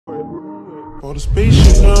On the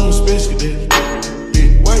spaceship, I'm a space cadet.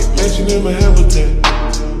 Big white mansion in my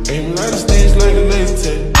habitat. Aim light stage like a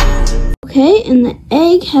laser tag. Okay, and the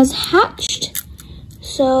egg has hatched.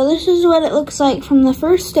 So this is what it looks like from the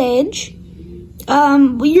first stage.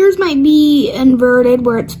 Yours might be inverted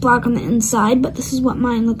where it's black on the inside, but this is what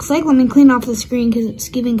mine looks like. Let me clean off the screen because it's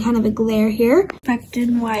giving kind of a glare here.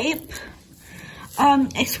 Infected wipe.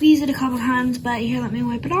 I squeezed it a couple times, but here, let me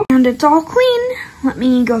wipe it off. And it's all clean. Let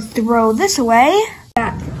me go throw this away.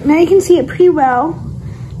 Now you can see it pretty well.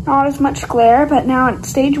 Not as much glare, but now it's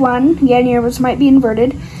stage 1. Again, yours might be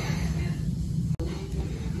inverted.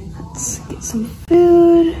 Let's get some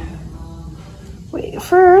food. Wait,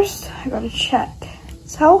 first, I gotta check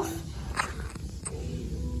its health.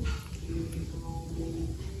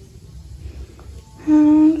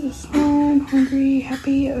 This one, hungry,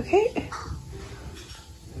 happy, okay.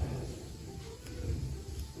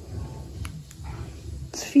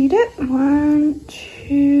 Let's feed it. 1,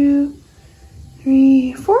 2,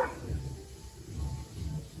 3, 4.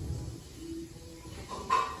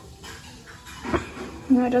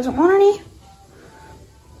 No, it doesn't want any.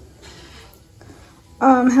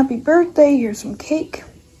 Happy birthday, here's some cake.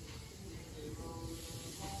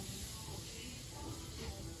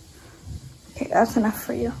 Okay, that's enough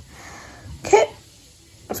for you. Okay,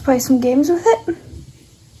 let's play some games with it.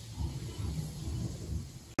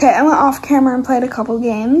 Okay, I went off camera and played a couple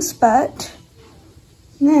games, but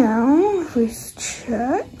now, if we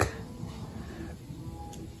check.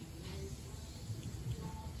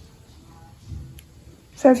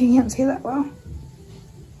 Sorry if you can't see that well.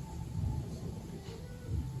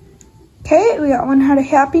 Okay, we got one heart of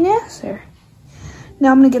happiness there.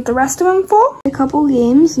 Now I'm gonna get the rest of them full. A couple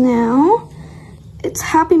games now. It's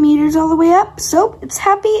happy meters all the way up, so it's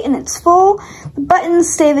happy and it's full. The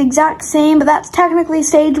buttons stay the exact same, but that's technically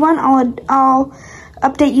stage 1. I'll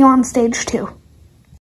update you on stage 2.